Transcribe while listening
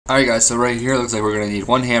Alright guys, so right here it looks like we're going to need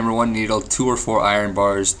 1 hammer, 1 needle, 2 or 4 iron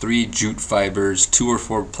bars, 3 jute fibers, 2 or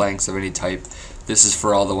 4 planks of any type. This is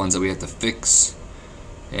for all the ones that we have to fix.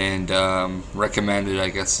 And recommended, I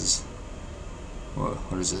guess, is...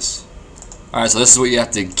 what is this? Alright, so this is what you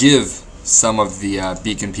have to give some of the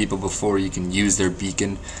beacon people before you can use their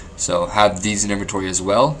beacon. So have these in inventory as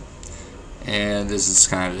well. And this is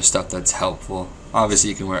kind of the stuff that's helpful. Obviously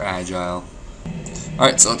you can wear agile.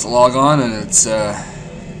 Alright, so let's log on and let's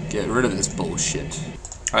get rid of this bullshit.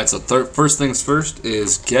 Alright, so first things first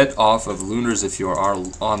is get off of lunars if you are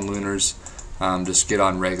on lunars. Just get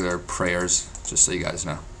on regular prayers, just so you guys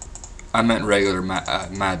know. I meant regular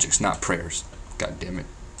magics, not prayers. God damn it.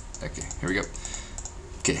 Okay, here we go.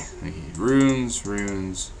 Okay, we need runes.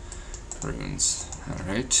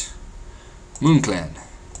 Alright. Moon Clan.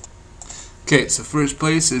 Okay, so first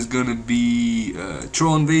place is gonna be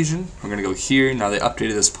Troll Invasion. We're gonna go here. Now they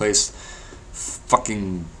updated this place.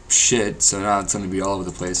 Fucking shit, so now it's gonna be all over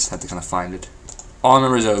the place. Have to kind of find it. All I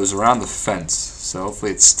remember is it was around the fence, so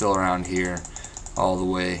hopefully it's still around here. All the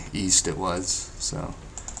way east it was. So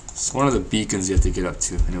it's one of the beacons you have to get up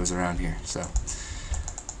to, and it was around here. So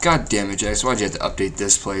god damn it, Jax, why'd you have to update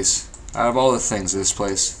this place? Out of all the things, this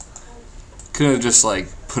place could have just like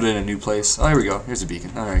put in a new place. Oh, here we go. Here's a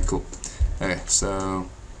beacon. Alright, cool. Okay, so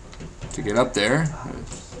to get up there,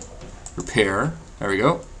 repair. There we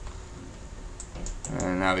go.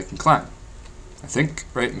 And now we can climb. I think,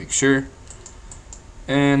 right? Make sure.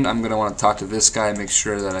 And I'm gonna want to talk to this guy, make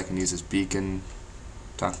sure that I can use his beacon.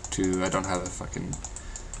 I don't have a fucking...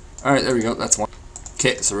 Alright, there we go, that's one.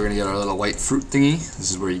 Okay, so we're gonna get our little white fruit thingy.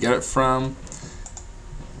 This is where you get it from.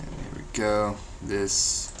 And here we go.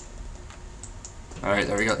 This. Alright,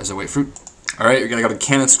 there we go, there's a white fruit. Alright, we're gonna go to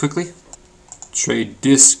cannons quickly. Trade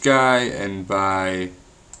this guy and buy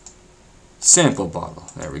sample bottle.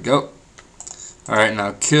 There we go. Alright,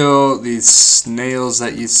 now kill these snails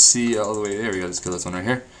that you see all the way. There we go, let's kill this one right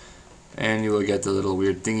here. And you will get the little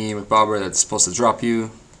weird thingy with bobber that's supposed to drop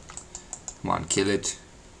you. Come on, kill it.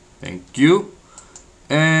 Thank you.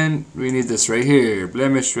 And we need this right here.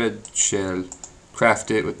 Blemish red shell.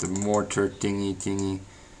 Craft it with the mortar thingy.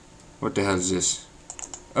 What the hell is this?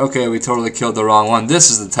 Okay, we totally killed the wrong one. This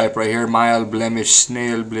is the type right here. Mild blemish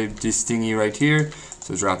snail, this thingy right here.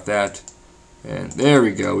 So drop that. And there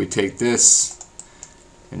we go. We take this.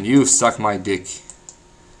 And you suck my dick.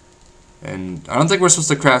 And I don't think we're supposed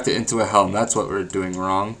to craft it into a helm. That's what we're doing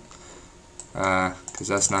wrong. Because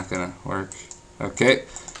that's not going to work. Okay.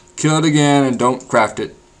 Kill it again and don't craft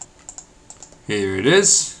it. Here it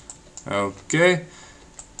is. Okay.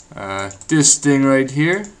 This thing right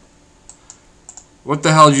here. What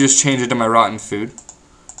the hell did you just change it to my rotten food?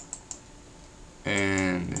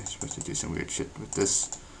 And you're supposed to do some weird shit with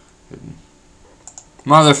this.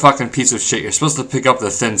 Motherfucking piece of shit. You're supposed to pick up the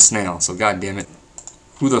thin snail, so goddamn it.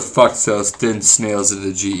 Who the fuck sells thin snails in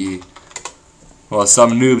the GE? Well,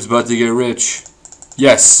 some noob's about to get rich.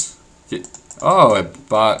 Yes. Oh, I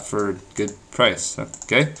bought for a good price.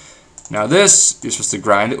 Okay. Now this, you're supposed to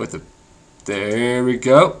grind it with the... There we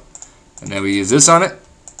go. And then we use this on it.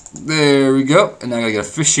 There we go. And now I gotta get a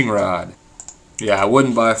fishing rod. Yeah, I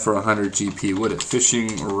wouldn't buy for 100 GP, would it?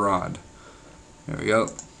 Fishing rod. There we go.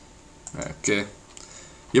 Okay.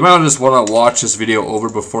 You might just want to watch this video over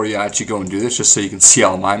before you actually go and do this, just so you can see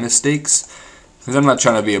all my mistakes. Because I'm not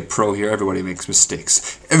trying to be a pro here. Everybody makes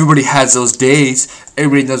mistakes. Everybody has those days.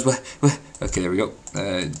 Everybody does what? Okay, there we go.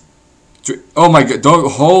 Oh my god.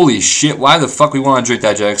 Holy shit. Why the fuck we want to drink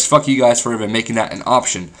that, Jax? Fuck you guys for even making that an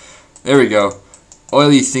option. There we go.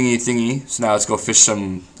 Oily thingy. So now let's go fish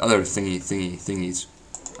some other thingies.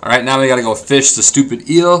 Alright, now we gotta go fish the stupid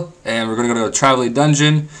eel. And we're gonna go to a traveling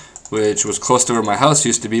dungeon, which was close to where my house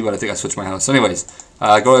used to be, but I think I switched my house. So anyways,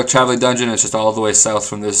 go to the traveling dungeon. It's just all the way south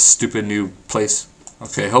from this stupid new place.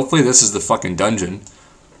 Okay, hopefully this is the fucking dungeon.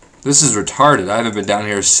 This is retarded. I haven't been down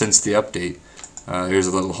here since the update. Here's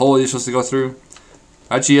a little hole you're supposed to go through.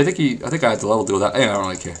 Actually, I think I had the level to go that. I don't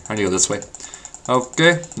really care. I need to go this way.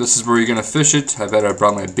 Okay, this is where you're gonna fish it. I bet I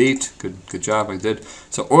brought my bait. Good job, I did.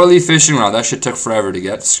 So oily fishing rod. That shit took forever to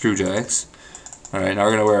get. Screw Jax. Alright, now we're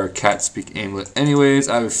going to wear our cat speak amulet anyways.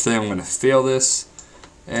 I have a feeling I'm going to fail this.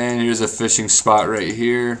 And here's a fishing spot right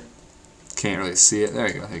here. Can't really see it. There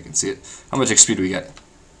you go, you can see it. How much XP do we get?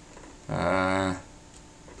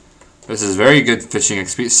 This is very good fishing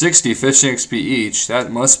XP. 60 fishing XP each.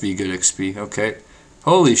 That must be good XP. Okay.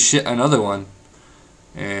 Holy shit, another one.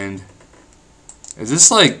 And is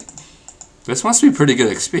this like... This must be pretty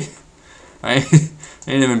good XP. I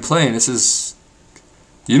ain't even playing. This is...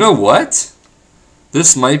 You know what?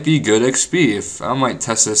 This might be good XP. If I might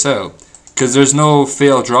test this out. because there's no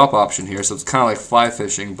fail drop option here, so it's kind of like fly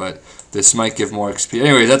fishing, but this might give more XP.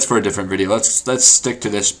 Anyway, that's for a different video. Let's stick to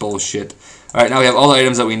this bullshit. Alright, now we have all the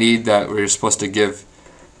items that we need that we're supposed to give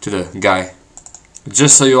to the guy.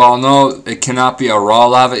 Just so you all know, it cannot be a raw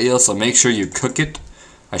lava eel, so make sure you cook it.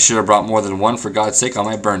 I should have brought more than one, for God's sake, I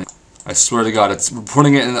might burn it. I swear to God, we're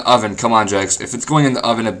putting it in the oven. Come on, Jax. If it's going in the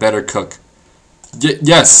oven, it better cook.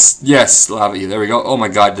 Yes, lava eel. There we go. Oh my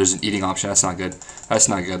God, there's an eating option. That's not good. That's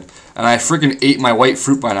not good. And I freaking ate my white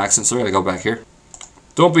fruit by an accident, so we're gonna go back here.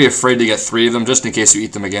 Don't be afraid to get 3 of them, just in case you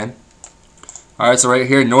eat them again. Alright, so right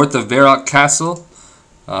here, north of Varrock Castle.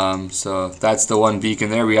 So that's the one beacon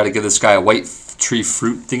there. We gotta give this guy a white tree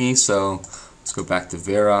fruit thingy, so let's go back to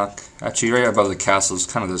Varrock. Actually, right above the castle is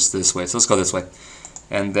kind of this way, so let's go this way.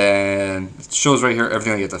 And then it shows right here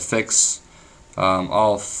everything I get to fix.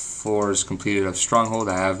 All 4s completed of Stronghold,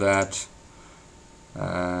 I have that.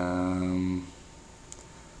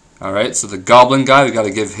 Alright, so the goblin guy, we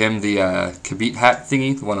gotta give him the Kabit hat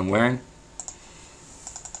thingy, the one I'm wearing.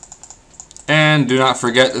 And do not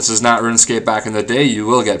forget, this is not RuneScape back in the day, you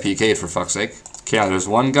will get PK'd for fuck's sake. Okay, now there's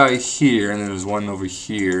one guy here, and then there's one over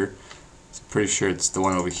here. I'm pretty sure it's the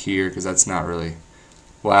one over here, because that's not really...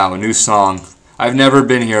 Wow, a new song. I've never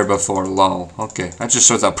been here before, lol. Okay, that just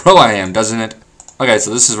shows how pro I am, doesn't it? Okay,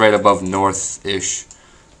 so this is right above north-ish.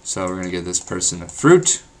 So we're gonna give this person a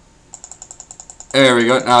fruit. There we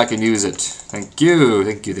go, now I can use it. Thank you,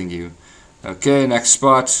 thank you, thank you. Okay, next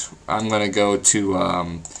spot, I'm gonna go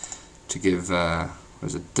to give, what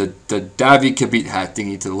is it, the Davi Kabit hat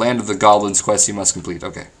thingy to the Land of the Goblins quest you must complete.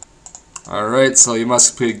 Okay. Alright, so you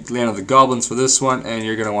must complete Land of the Goblins for this one, and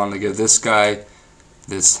you're gonna want to give this guy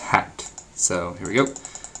this hat. So, here we go.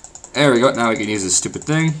 There we go, now we can use this stupid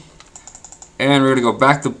thing. And we're gonna go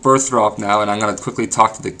back to Birthrop now, and I'm gonna quickly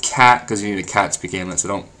talk to the cat, because you need a cat speak amulet,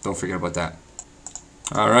 so don't forget about that.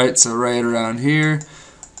 Alright, so right around here,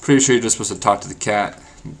 pretty sure you're just supposed to talk to the cat,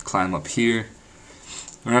 and climb up here.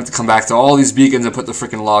 We're gonna have to come back to all these beacons and put the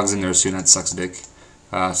freaking logs in there soon. That sucks dick.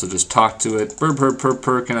 So just talk to it.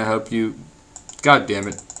 Purr, can I help you? God damn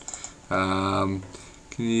it. Can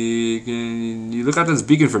you look at this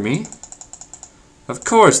beacon for me? Of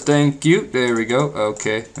course, thank you. There we go.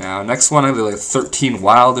 Okay. Now next one, I have like 13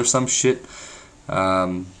 wild or some shit.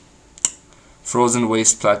 Frozen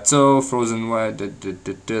Waste Plateau, Frozen Wild,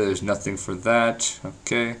 there's nothing for that.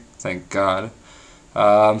 Okay, thank God.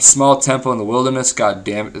 Small Temple in the Wilderness, god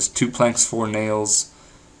damn it, there's 2 planks, 4 nails.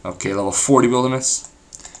 Okay, level 40 Wilderness.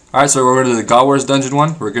 Alright, so we're going to the God Wars Dungeon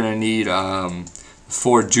one. We're going to need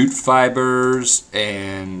 4 jute fibers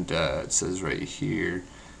and, it says right here,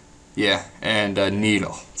 yeah, and a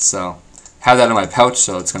needle. So, have that in my pouch,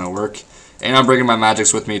 so it's going to work. And I'm bringing my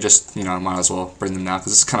magics with me, just, you know, I might as well bring them now,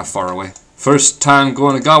 because it's kind of far away. First time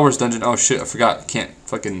going to God Wars Dungeon. Oh shit, I forgot. Can't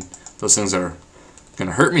fucking... Those things are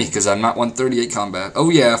gonna hurt me because I'm not 138 combat. Oh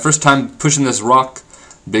yeah, first time pushing this rock.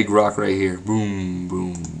 Big rock right here. Boom,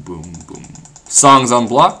 boom, boom, boom. Songs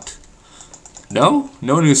unblocked? No?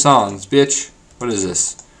 No new songs, bitch. What is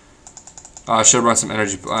this? Oh, I should have brought some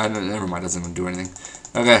energy. Never mind, doesn't even do anything.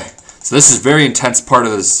 Okay, so this is a very intense part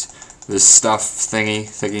of this stuff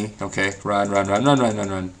thingy. Okay,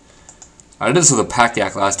 run. I did this with a pack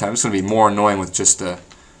yak last time. It's going to be more annoying with just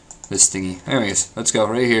this thingy. Anyways, let's go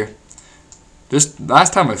right here. Just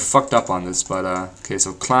last time I fucked up on this, but okay,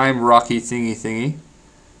 so climb rocky thingy.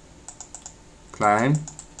 Climb.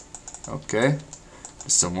 Okay.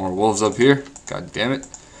 There's some more wolves up here. God damn it.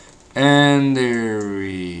 And there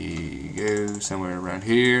we go. Somewhere around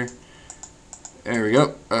here. There we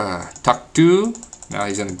go. Talk to. Now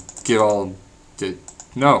he's going to give all the...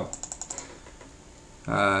 No.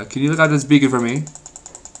 Can you look at this beacon for me?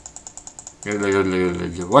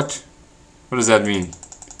 What? What does that mean?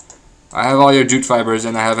 I have all your jute fibers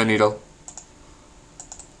and I have a needle.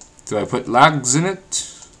 Do I put logs in it?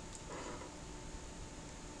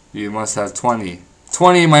 You must have 20.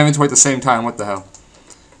 20 in my inventory at the same time. What the hell?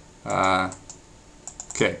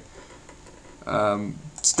 Okay.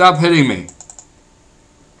 Stop hitting me.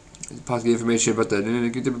 Possible information about the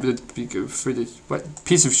what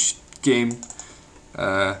piece of game.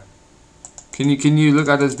 Can you look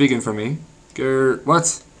at this beacon for me?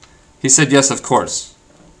 What? He said yes, of course.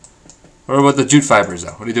 What about the jute fibers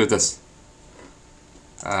though? What do you do with this?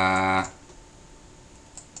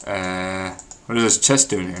 What is this chest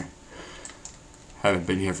doing here? Haven't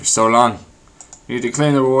been here for so long. You need to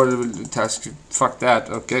claim the reward of the task. Fuck that.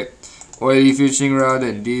 Okay. Oily fishing rod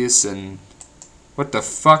and this and what the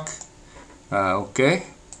fuck? Okay.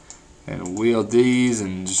 And wield these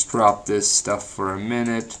and just drop this stuff for a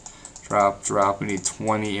minute. Drop. We need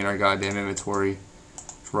 20 in our goddamn inventory.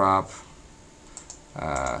 Drop.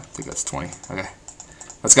 I think that's 20. Okay.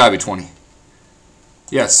 That's gotta be 20.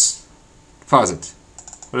 Yes. Deposit.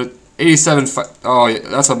 What is 87? Oh, yeah,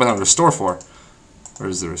 that's what I've been on restore for.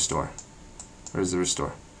 Where's the restore? Where's the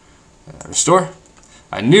restore? Restore?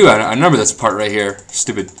 I remember this part right here.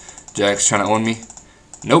 Stupid Jack's trying to own me.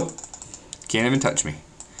 Nope. Can't even touch me.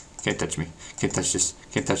 Can't touch me. Can't touch this.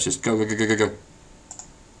 Can't touch this. Go, go, go, go, go, go.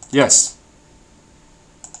 Yes.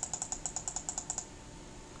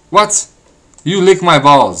 What? You lick my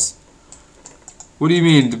balls. What do you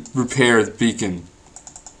mean to repair the beacon?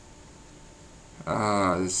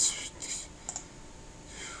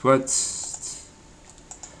 What?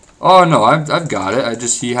 Oh no, I've got it.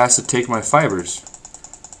 He has to take my fibers.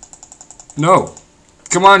 No.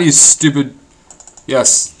 Come on, you stupid.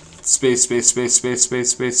 Yes. Space, space, space, space,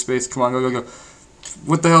 space, space, space. Come on, go, go, go.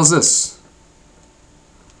 What the hell's this?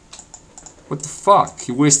 What the fuck?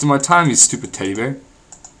 You wasted my time, you stupid teddy bear.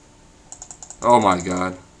 Oh my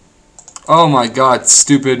god. Oh my god,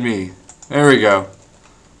 stupid me. There we go.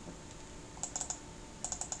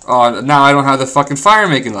 Oh, now I don't have the fucking fire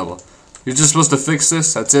making level. You're just supposed to fix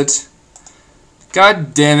this? That's it?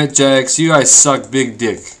 God damn it, Jax. You guys suck big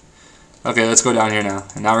dick. Okay, let's go down here now.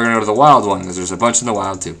 And now we're gonna go to the wild one, because there's a bunch in the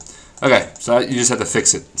wild too. Okay, so you just have to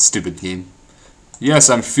fix it, stupid game. Yes,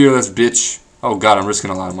 I'm fearless, bitch. Oh god, I'm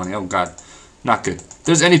risking a lot of money. Oh god. Not good. If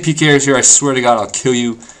there's any PKers here, I swear to god, I'll kill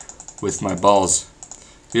you with my balls.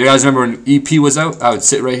 You guys remember when EP was out? I would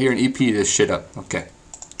sit right here and EP this shit up. Okay.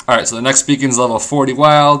 Alright, so the next beacon's level 40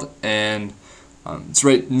 wild, and it's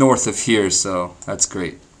right north of here, so that's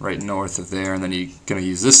great. Right north of there, and then you're going to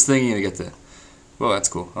use this thing, you're going to get the... Whoa, that's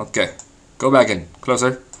cool. Okay. Go back in.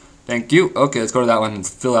 Closer. Thank you. Okay, let's go to that one and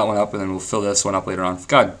fill that one up, and then we'll fill this one up later on.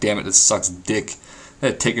 God damn it, this sucks dick.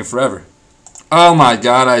 It's taking forever. Oh my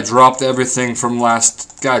god, I dropped everything from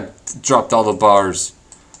last... God, dropped all the bars.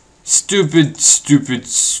 Stupid, stupid,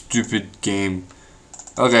 stupid game.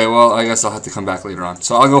 Okay, well, I guess I'll have to come back later on.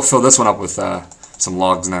 So I'll go fill this one up with some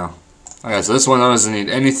logs now. Okay, so this one doesn't need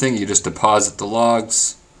anything. You just deposit the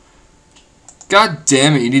logs. God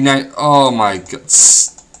damn it, you need 9... Oh my god.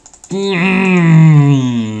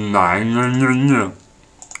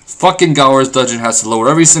 Fucking Gower's Dungeon has to lower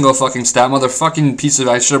every single fucking stat. Motherfucking piece of...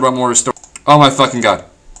 I should have brought more restore. Oh my fucking god.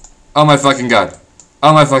 Oh my fucking god.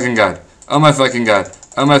 Oh my fucking god. Oh my fucking god.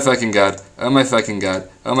 Oh my fucking god. Oh my fucking god.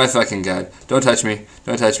 Oh my fucking god. Don't touch me.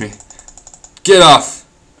 Don't touch me. Get off.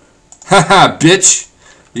 Haha, bitch.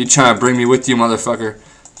 You trying to bring me with you, motherfucker.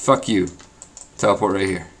 Fuck you. Teleport right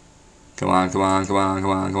here. Come on, come on, come on, come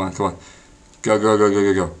on, come on, come on. Go, go, go, go,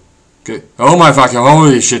 go, go. Good. Oh my fucking,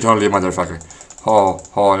 holy shit, holy motherfucker.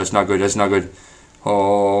 Oh, that's not good, that's not good.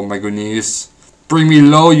 Oh my goodness. Bring me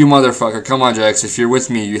low, you motherfucker. Come on, Jax. If you're with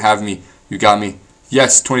me, you have me. You got me.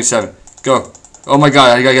 Yes, 27. Go. Oh my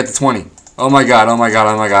god, I gotta get to 20. Oh my god, oh my god,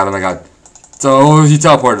 oh my god, oh my god. So, he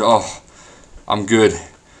teleported. Oh, I'm good.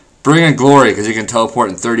 Bring in glory, because you can teleport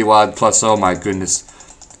in 30 wild plus. Oh my goodness.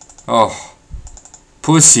 Oh,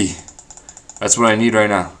 pussy. That's what I need right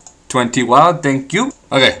now. 20 wild, thank you.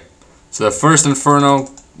 Okay, so the first inferno.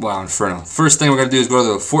 Wow, inferno. First thing we're going to do is go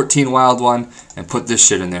to the 14 wild one and put this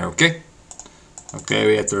shit in there, okay? Okay,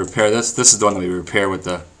 we have to repair this. This is the one that we repair with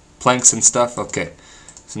the planks and stuff. Okay,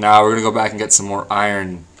 so now we're going to go back and get some more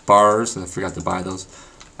iron bars. I forgot to buy those.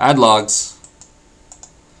 Add logs.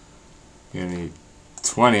 You're going to need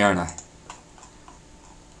 20, aren't I?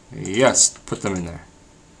 Yes, put them in there.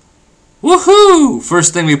 Woohoo!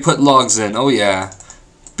 First thing we put logs in. Oh yeah.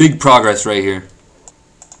 Big progress right here.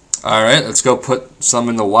 Alright, let's go put some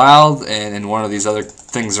in the wild and in one of these other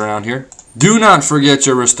things around here. Do not forget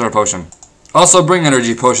your restore potion. Also bring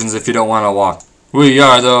energy potions if you don't want to walk. We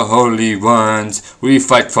are the holy ones. We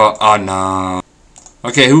fight for honor.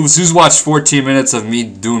 Okay, who's watched 14 minutes of me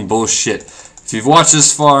doing bullshit? If you've watched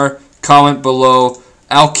this far, comment below.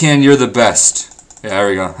 Alcan, you're the best. Yeah, there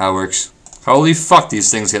we go. How it works. Holy fuck, these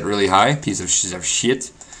things get really high. Piece of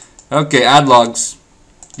shit. Okay, add logs.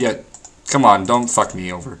 Yeah, come on, don't fuck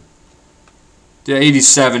me over. Yeah,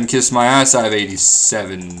 87, kiss my ass, I have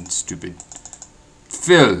 87, stupid.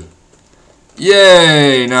 Fill.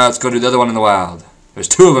 Yay! Now let's go do the other one in the wild. There's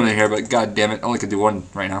two of them in here, but god damn it, I only can do one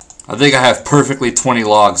right now. I think I have perfectly 20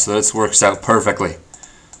 logs, so this works out perfectly.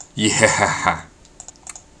 Yeah.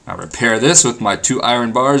 Now repair this with my 2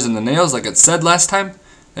 iron bars and the nails like it said last time.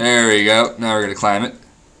 There we go. Now we're going to climb it.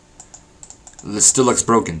 This still looks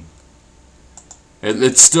broken.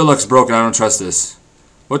 It still looks broken. I don't trust this.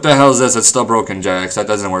 What the hell is this? It's still broken, Jax. That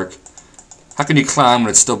doesn't work. How can you climb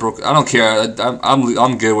when it's still broken? I don't care.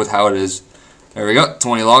 I'm good with how it is. There we go.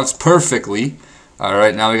 20 logs. Perfectly.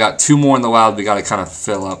 Alright, now we got 2 more in the wild we got to kind of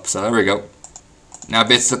fill up. So there we go. Now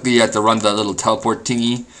basically you have to run that little teleport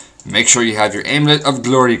thingy. Make sure you have your Amulet of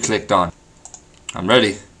Glory clicked on. I'm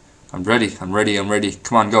ready. I'm ready. I'm ready. I'm ready.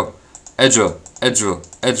 Come on, go. Edgeville. Edgeville.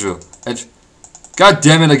 Edgeville. Edge. God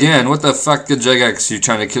damn it again. What the fuck, Jagex? You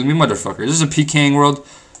trying to kill me, motherfucker? Is this a PKing world?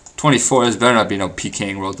 24. This better not be no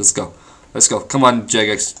PKing world. Let's go. Let's go. Come on,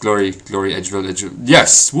 Jagex. Glory. Glory. Edgeville. Edgeville.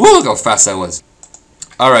 Yes. Woo! Look how fast that was.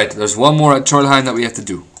 Alright. There's one more at Trollheim that we have to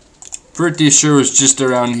do. Pretty sure it's just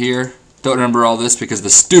around here. Don't remember all this because the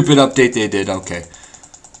stupid update they did. Okay.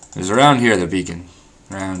 It's around here, the beacon.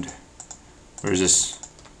 Around. Where is this?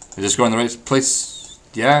 Is this going the right place?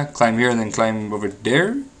 Yeah, climb here and then climb over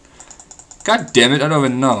there? God damn it, I don't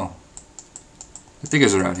even know. I think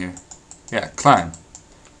it's around here. Yeah, climb.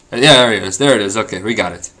 Yeah, there it is. There it is. Okay, we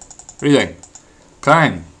got it. What do you think?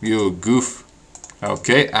 Climb, you goof.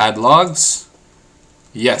 Okay, add logs.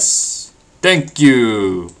 Yes. Thank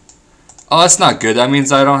you. Oh, that's not good. That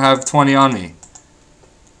means I don't have 20 on me.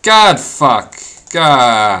 God fuck.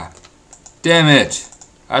 God. Damn it.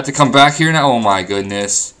 I have to come back here now? Oh my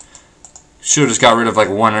goodness. Should've just got rid of like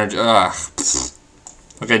 100. Ugh.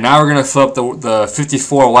 Okay, now we're gonna fill up the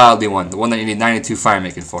 54 wildly one. The one that you need 92 fire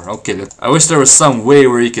making for. Okay, I wish there was some way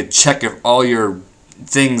where you could check if all your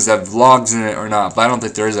things have logs in it or not. But I don't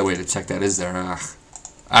think there is a way to check that, is there? Ugh.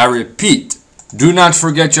 I repeat. Do not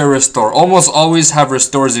forget your restore. Almost always have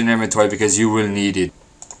restores in your inventory because you will need it.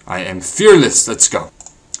 I am fearless. Let's go.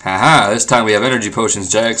 Haha, this time we have energy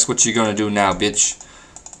potions, Jax. What you gonna do now, bitch?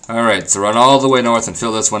 Alright, so run all the way north and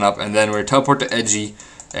fill this one up, and then we're teleport to Edgy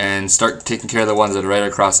and start taking care of the ones that are right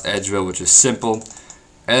across Edgeville, which is simple.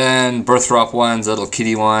 And Birthrop one's a little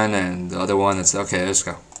kitty one, and the other one that's okay, let's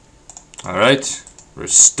go. Alright,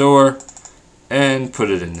 restore and put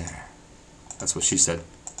it in there. That's what she said.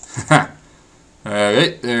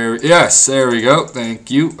 Alright, yes, there we go. Thank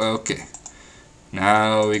you. Okay.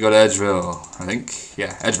 Now we go to Edgeville, I think.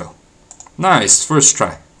 Yeah, Edgeville. Nice, first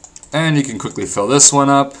try. And you can quickly fill this one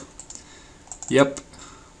up. Yep.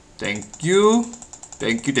 Thank you.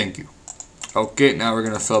 Thank you, thank you. Okay, now we're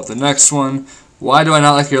going to fill up the next one. Why do I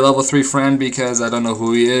not like your level 3 friend? Because I don't know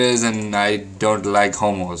who he is and I don't like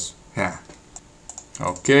homos. Yeah.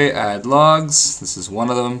 Okay, add logs. This is one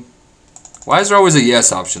of them. Why is there always a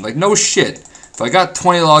yes option? Like, no shit. If I got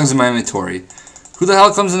 20 logs in my inventory, who the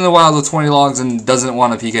hell comes in the wild with 20 logs and doesn't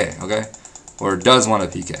want a PK, okay? Or does want a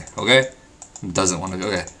PK, okay? Doesn't want to,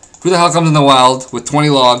 okay. Who the hell comes in the wild with 20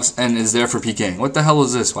 logs and is there for PKing? What the hell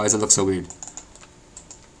is this? Why does it look so weird?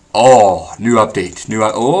 Oh, new update.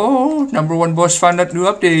 Oh, number 1 bush found that new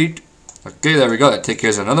update. Okay, there we go. That takes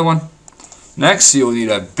care of another one. Next, you'll need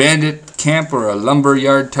a bandit camp or a lumber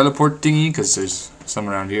yard teleport thingy because there's some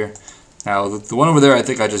around here. Now, the one over there I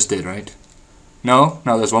think I just did, right? No,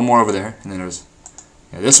 there's one more over there. And then there's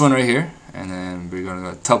this one right here. And then we're going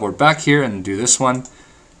to teleport back here and do this one.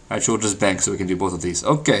 Actually, we'll just bank so we can do both of these.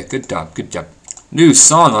 Okay, good job, good job. New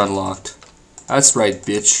song unlocked. That's right,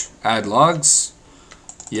 bitch. Add logs.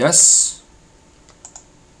 Yes.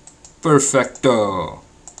 Perfecto.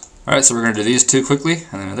 Alright, so we're going to do these two quickly.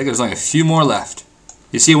 And then I think there's only a few more left.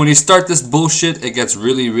 You see, when you start this bullshit, it gets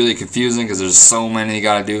really, really confusing because there's so many you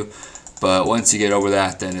gotta do. But once you get over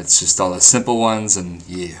that, then it's just all the simple ones, and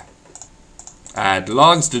yeah. Add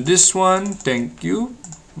logs to this one. Thank you.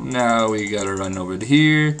 Now we gotta run over to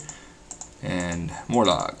here. And more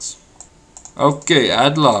logs. Okay,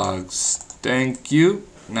 add logs. Thank you.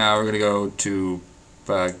 Now we're gonna go to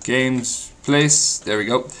games place. There we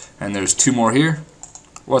go. And there's 2 more here.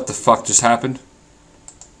 What the fuck just happened?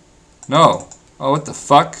 No. Oh, what the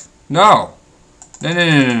fuck? No.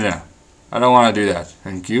 No. I don't want to do that.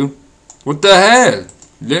 Thank you. What the hell?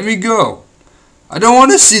 Let me go. I don't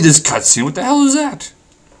want to see this cutscene. What the hell is that?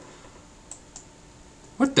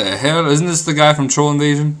 What the hell? Isn't this the guy from Troll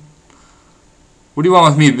Invasion? What do you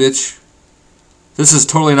want with me, bitch? This is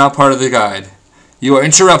totally not part of the guide. You are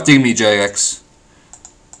interrupting me, JX.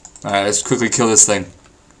 Alright, let's quickly kill this thing.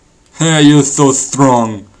 You're so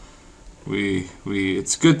strong.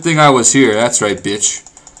 It's a good thing I was here. That's right, bitch.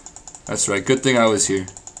 That's right, good thing I was here.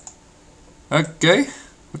 Okay.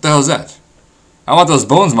 What the hell is that? I want those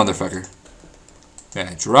bones, motherfucker.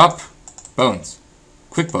 Yeah, drop. Bones.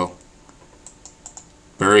 Quick bow.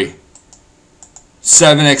 Bury.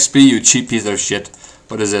 7 XP, you cheap piece of shit.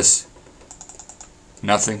 What is this?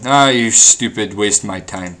 Nothing. Ah, you stupid. Waste my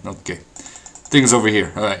time. Okay. Things over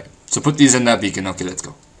here. Alright. So put these in that beacon. Okay, let's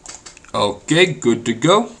go. Okay, good to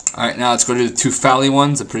go. Alright, now let's go to the 2 Fally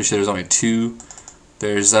ones. I'm pretty sure there's only 2.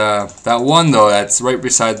 There's that one, though, that's right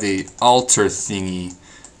beside the altar thingy.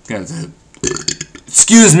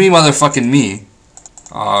 Excuse me, motherfucking me.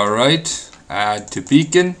 Alright. Add to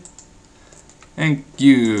beacon. Thank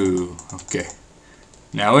you. Okay.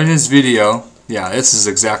 Now in his video, yeah, this is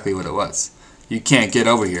exactly what it was. You can't get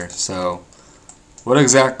over here. So what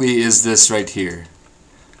exactly is this right here?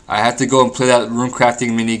 I have to go and play that room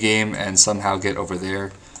crafting mini game and somehow get over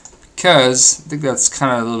there, because I think that's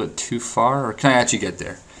kind of a little bit too far. Or can I actually get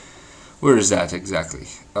there? Where is that exactly?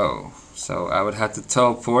 Oh, so I would have to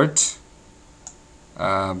teleport.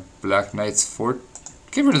 Black Knight's Fort.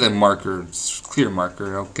 Get rid of the marker. It's clear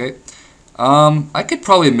marker. Okay. I could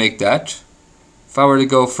probably make that. If I were to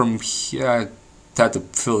go from here, I'd have to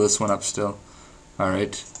fill this one up still.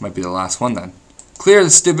 Alright, might be the last one then. Clear the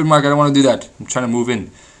stupid mark, I don't want to do that. I'm trying to move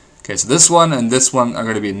in. Okay, so this one and this one are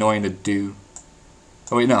going to be annoying to do.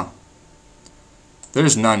 Oh wait, no.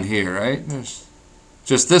 There's none here, right? There's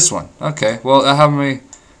just this one. Okay, well, I have my...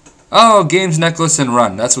 Oh, games, necklace, and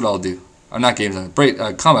run. That's what I'll do. Not games,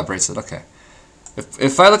 combat bracelet, okay.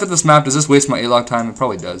 If I look at this map, does this waste my A-log time? It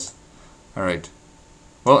probably does. Alright.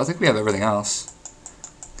 Well, I think we have everything else.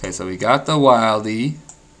 Okay, so we got the Wildie,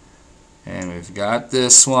 and we've got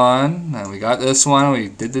this one, and we got this one. We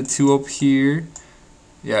did the two up here.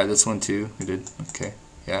 Yeah, this one too. We did. Okay,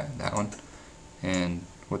 yeah, that one. And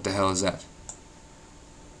what the hell is that?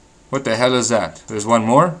 What the hell is that? There's one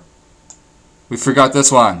more? We forgot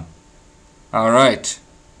this one. Alright.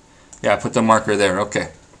 Yeah, put the marker there. Okay.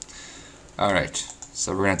 Alright.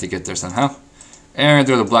 So we're going to have to get there somehow. And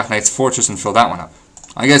through the Black Knight's Fortress and fill that one up.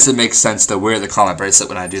 I guess it makes sense to wear the combat bracelet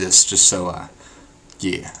when I do this, just so,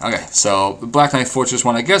 yeah. Okay, so the Black Knight Fortress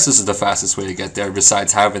one, I guess this is the fastest way to get there,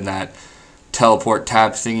 besides having that teleport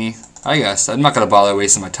tab thingy. I guess. I'm not going to bother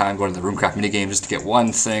wasting my time going to the Runecraft minigame just to get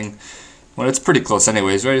one thing. Well, it's pretty close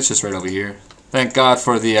anyways, right? It's just right over here. Thank God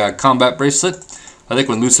for the combat bracelet. I think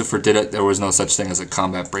when Lucifer did it, there was no such thing as a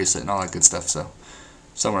combat bracelet and all that good stuff, so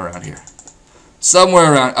somewhere around here.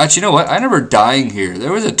 Somewhere around... Actually, you know what? I remember dying here.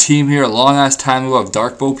 There was a team here a long-ass time ago of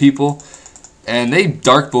Darkbow people, and they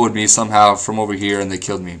Darkbowed me somehow from over here, and they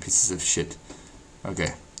killed me. Pieces of shit.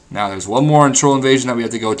 Okay. Now, there's one more in Troll Invasion that we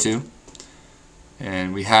have to go to.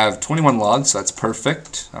 And we have 21 logs, so that's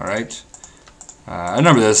perfect. Alright. I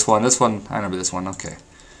remember this one. I remember this one. Okay.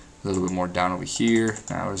 A little bit more down over here.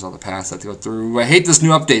 Now, there's all the paths I have to go through. I hate this new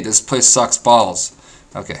update. This place sucks balls.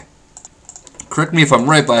 Okay. Correct me if I'm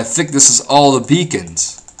right, but I think this is all the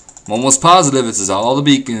beacons. I'm almost positive this is all the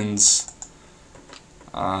beacons.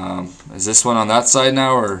 Is this one on that side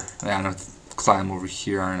now, or... Yeah, I'm going to climb over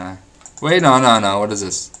here, aren't I? Wait, no. What is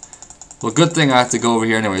this? Well, good thing I have to go over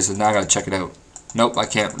here anyway, so now I got to check it out. Nope, I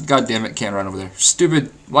can't. God damn it, can't run over there.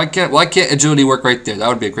 Stupid. Why can't agility work right there? That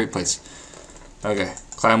would be a great place. Okay,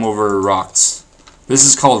 climb over rocks. This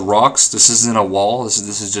is called rocks. This isn't a wall. This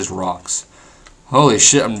is just rocks. Holy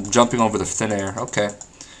shit, I'm jumping over the thin air. Okay.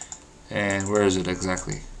 And where is it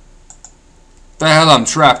exactly? The hell, I'm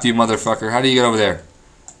trapped, you motherfucker. How do you get over there?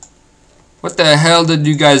 What the hell did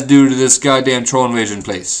you guys do to this goddamn Troll Invasion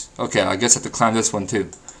place? Okay, I guess I have to climb this one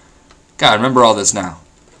too. God, I remember all this now.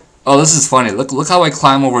 Oh, this is funny. Look how I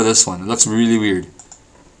climb over this one. It looks really weird.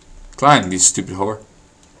 Climb, you stupid whore.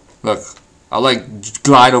 Look. I'll like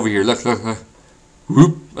glide over here. Look.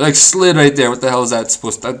 Whoop. I like slid right there. What the hell is that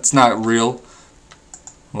supposed to... That's not real.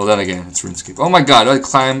 Well, then again, it's RuneScape. Oh my god, I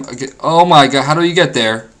climb... Oh my god, how do you get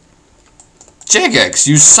there? Jagex,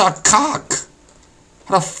 you suck cock!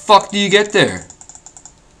 How the fuck do you get there?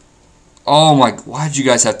 Oh my... Why'd you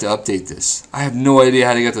guys have to update this? I have no idea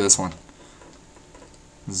how to get to this one.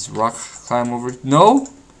 Does rock climb over... No?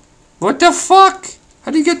 What the fuck?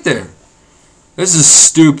 How do you get there? This is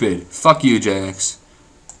stupid. Fuck you, Jagex.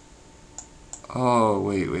 Oh,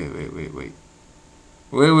 wait. Wait.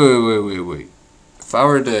 If I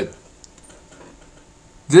were to...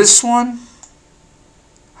 This one?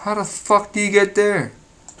 How the fuck do you get there?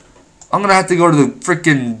 I'm gonna have to go to the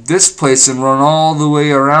freaking this place and run all the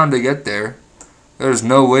way around to get there. There's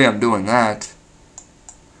no way I'm doing that.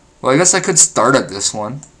 Well, I guess I could start at this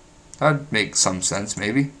one. That'd make some sense,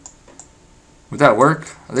 maybe. Would that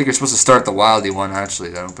work? I think you're supposed to start at the Wildie one, actually,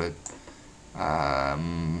 though, but...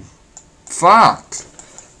 Fuck!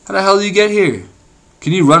 How the hell do you get here?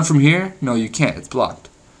 Can you run from here? No, you can't. It's blocked.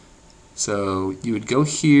 So, you would go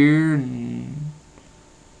here and...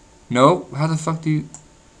 Nope. How the fuck do you...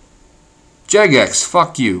 Jagex,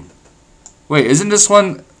 fuck you. Wait, isn't this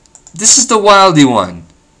one... This is the Wildie one.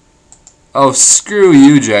 Oh, screw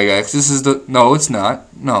you, Jagex. This is the... No, it's not.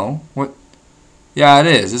 No. What? Yeah, it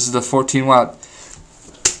is. This is the 14 wild...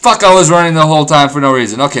 Fuck, I was running the whole time for no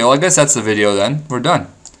reason. Okay, well, I guess that's the video then. We're done.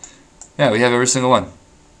 Yeah, we have every single one.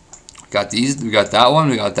 We got these. We got that one.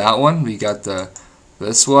 We got that one. We got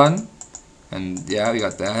this one. And, yeah, we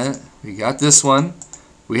got that. We got this one.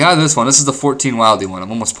 We have this one. This is the 14 Wildie one. I'm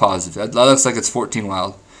almost positive. That looks like it's 14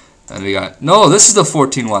 wild. And we got... No, this is the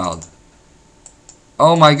 14 wild.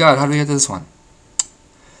 Oh my god, how do we get to this one?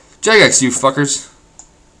 Jagex, you fuckers.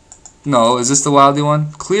 No, is this the wildy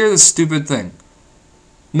one? Clear this stupid thing.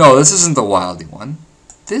 No, this isn't the wildy one.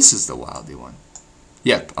 This is the wildy one.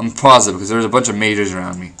 Yep, I'm positive because there's a bunch of majors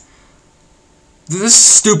around me. This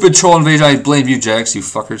stupid troll invasion, I blame you, Jagex, you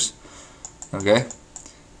fuckers. Okay.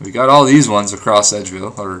 We got all these ones across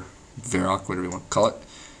Edgeville, or Varrock, whatever you want to call it.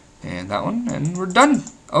 And that one, and we're done.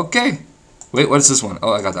 Okay. Wait, what is this one?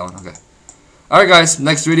 Oh, I got that one. Okay. Alright guys,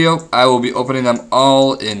 next video, I will be opening them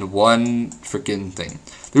all in one freaking thing.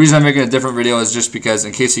 The reason I'm making a different video is just because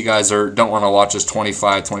in case you guys don't want to watch this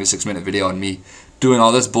 25, 26 minute video on me doing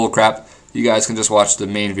all this bullcrap, you guys can just watch the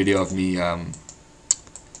main video of me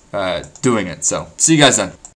doing it. So, see you guys then.